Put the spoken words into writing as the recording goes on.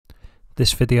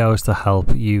This video is to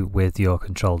help you with your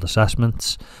controlled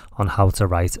assessments on how to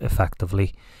write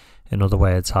effectively. In other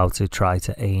words, how to try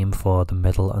to aim for the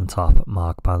middle and top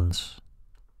mark bands.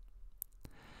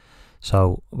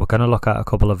 So we're going to look at a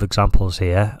couple of examples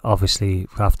here. Obviously,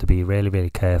 we have to be really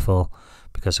careful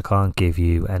because I can't give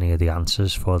you any of the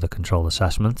answers for the controlled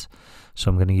assessment. So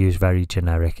I'm going to use very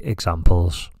generic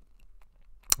examples.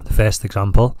 The first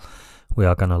example we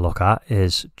are going to look at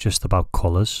is just about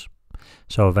colours.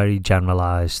 So a very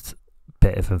generalised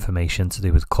bit of information to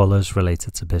do with colours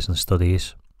related to business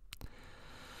studies.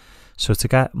 So to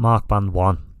get mark band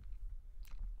 1,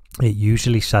 it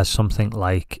usually says something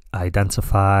like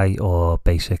identify or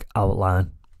basic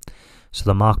outline. So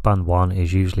the mark band 1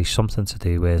 is usually something to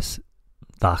do with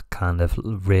that kind of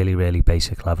really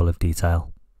basic level of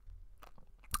detail.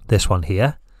 This one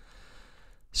here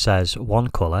says one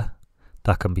colour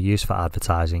that can be used for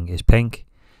advertising is pink,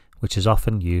 which is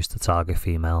often used to target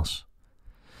females.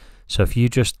 So if you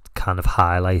just kind of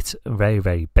highlight a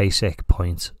very basic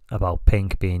point about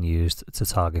pink being used to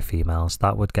target females,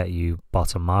 that would get you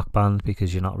bottom mark band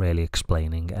because you're not really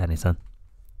explaining anything.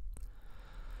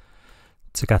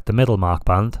 To get the middle mark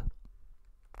band,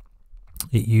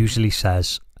 it usually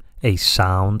says a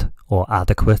sound or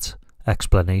adequate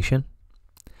explanation.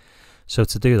 So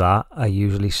to do that, I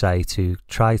usually say to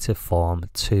try to form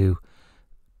 2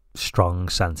 strong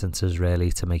sentences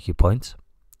really to make your point.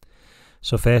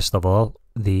 So first of all,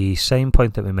 the same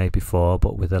point that we made before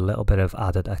but with a little bit of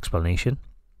added explanation.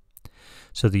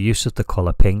 So the use of the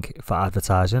colour pink for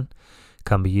advertising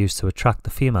can be used to attract the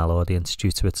female audience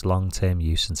due to its long-term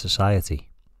use in society.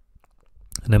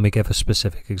 And then we give a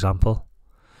specific example.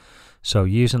 So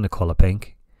using the colour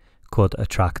pink could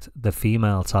attract the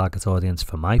female target audience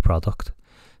for my product,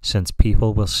 since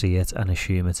people will see it and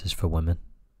assume it is for women.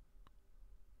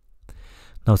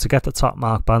 Now to get the top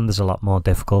mark band is a lot more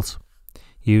difficult.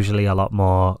 Usually a lot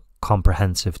more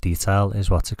comprehensive detail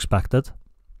is what's expected.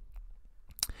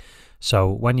 So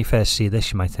when you first see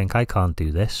this, you might think, I can't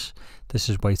do this. This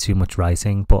is way too much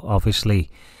writing. But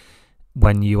obviously,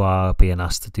 when you are being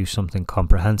asked to do something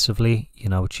comprehensively, you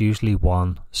know, it's usually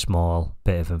one small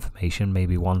bit of information,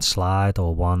 maybe one slide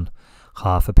or one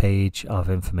half a page of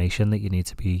information that you need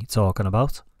to be talking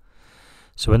about.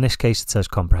 So in this case, it says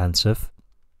comprehensive.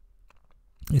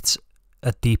 It's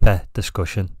a deeper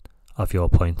discussion of your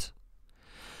point.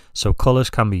 So colours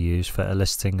can be used for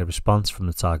eliciting a response from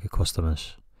the target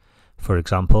customers. For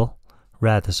example,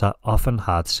 red has often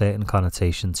had certain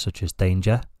connotations such as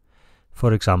danger.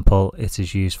 For example, it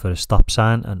is used for a stop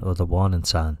sign and other warning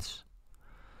signs.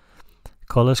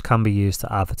 Colours can be used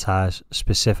to advertise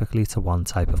specifically to one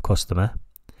type of customer,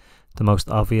 the most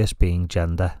obvious being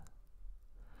gender.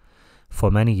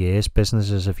 For many years,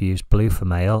 businesses have used blue for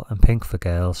male and pink for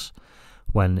girls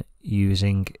when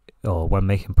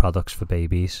making products for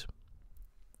babies.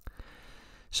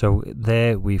 So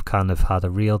there we've kind of had a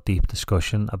real deep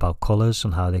discussion about colours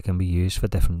and how they can be used for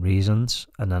different reasons,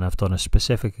 and then I've done a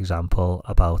specific example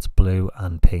about blue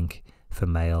and pink for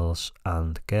males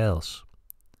and girls.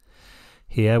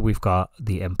 Here we've got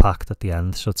the impact at the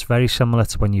end, so it's very similar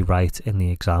to when you write in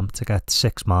the exam to get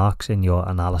 6 marks in your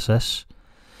analysis.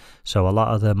 So a lot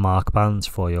of the mark bands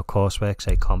for your coursework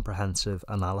say comprehensive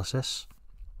analysis.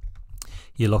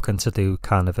 You're looking to do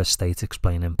kind of a state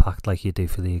explain impact like you do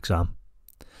for the exam.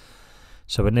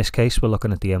 So in this case, we're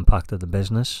looking at the impact of the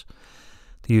business.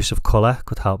 The use of colour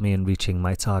could help me in reaching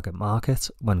my target market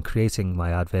when creating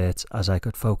my advert, as I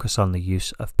could focus on the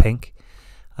use of pink,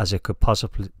 as it could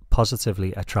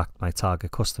positively attract my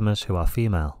target customers who are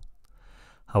female.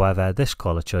 However, this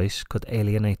colour choice could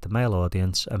alienate the male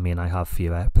audience and mean I have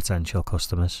fewer potential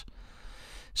customers.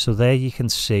 So there you can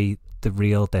see the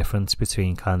real difference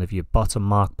between kind of your bottom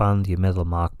mark band, your middle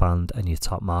mark band and your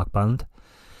top mark band.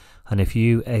 And if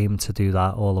you aim to do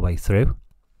that all the way through,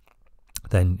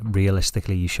 then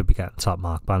realistically you should be getting top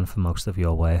mark band for most of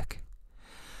your work.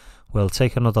 We'll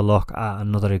take another look at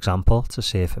another example to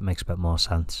see if it makes a bit more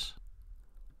sense.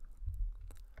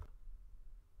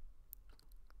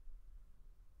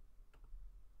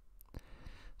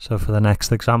 So for the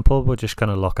next example, we're just going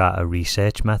to look at a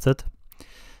research method.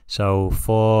 So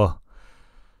for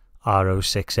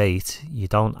R068, you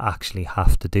don't actually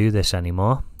have to do this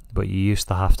anymore, but you used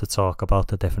to have to talk about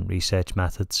the different research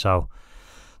methods. So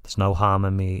there's no harm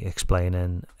in me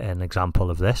explaining an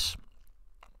example of this.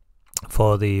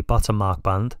 For the bottom mark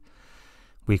band,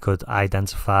 we could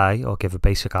identify or give a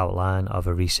basic outline of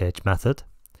a research method.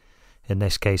 In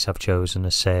this case, I've chosen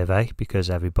a survey because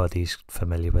everybody's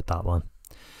familiar with that one.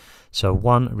 So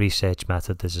one research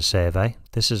method is a survey.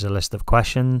 This is a list of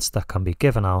questions that can be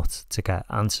given out to get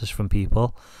answers from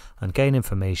people, and gain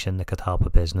information that could help a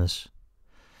business.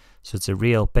 So it's a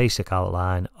real basic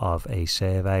outline of a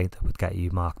survey that would get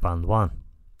you Mark Band 1.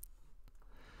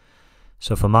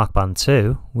 So for Mark Band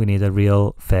 2, we need a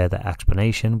real further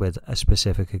explanation with a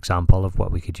specific example of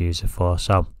what we could use it for.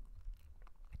 So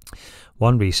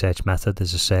one research method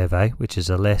is a survey, which is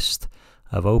a list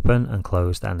of open and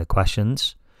closed-ended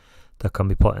questions that can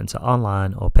be put into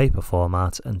online or paper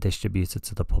format and distributed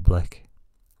to the public.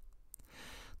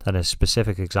 Then a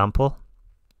specific example,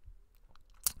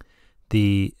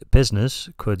 the business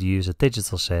could use a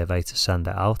digital survey to send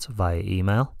it out via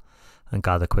email and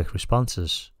gather quick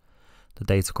responses. The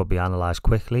data could be analysed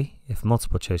quickly if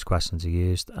multiple choice questions are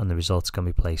used, and the results can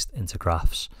be placed into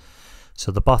graphs.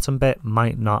 So the bottom bit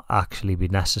might not actually be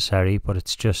necessary, but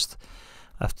it's just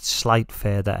a slight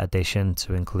further addition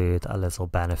to include a little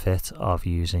benefit of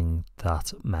using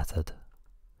that method.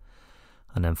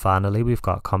 And then finally we've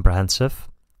got comprehensive.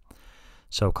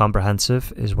 So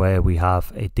comprehensive is where we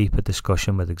have a deeper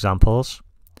discussion with examples.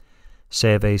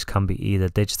 Surveys can be either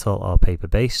digital or paper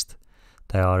based.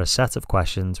 They are a set of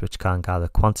questions which can gather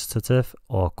quantitative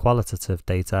or qualitative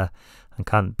data and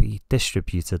can be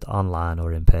distributed online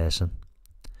or in person.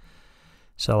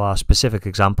 So our specific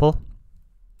example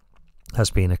has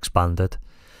been expanded.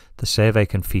 The survey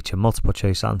can feature multiple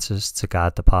choice answers to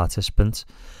guide the participant,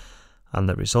 and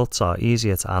the results are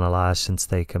easier to analyse since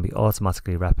they can be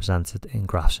automatically represented in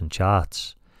graphs and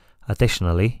charts.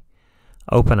 Additionally,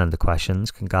 open-ended questions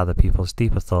can gather people's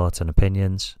deeper thoughts and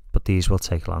opinions, but these will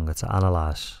take longer to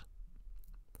analyse.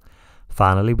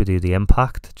 Finally, we do the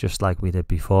impact, just like we did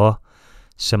before,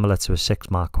 similar to a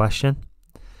 6-mark question.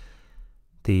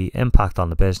 The impact on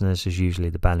the business is usually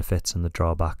the benefits and the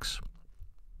drawbacks.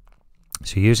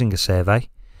 So using a survey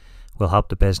will help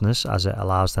the business as it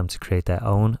allows them to create their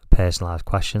own personalised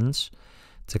questions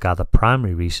to gather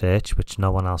primary research which no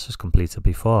one else has completed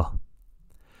before.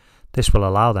 This will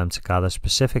allow them to gather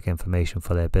specific information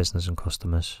for their business and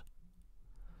customers.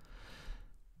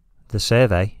 The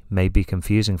survey may be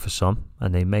confusing for some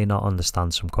and they may not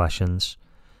understand some questions.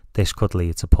 This could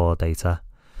lead to poor data.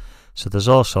 So there's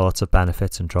all sorts of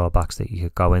benefits and drawbacks that you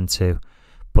could go into,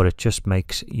 but it just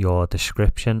makes your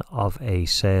description of a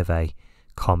survey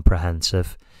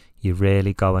comprehensive. You're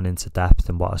really going into depth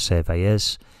in what a survey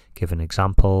is, giving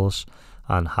examples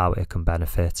and how it can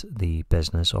benefit the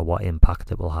business or what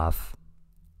impact it will have.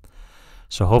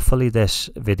 So hopefully this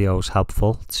video is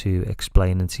helpful to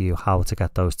explaining to you how to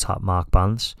get those top mark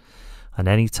bands. And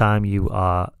anytime you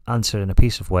are answering a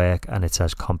piece of work and it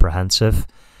says comprehensive,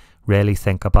 really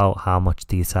think about how much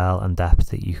detail and depth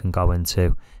that you can go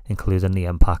into, including the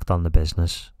impact on the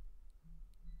business.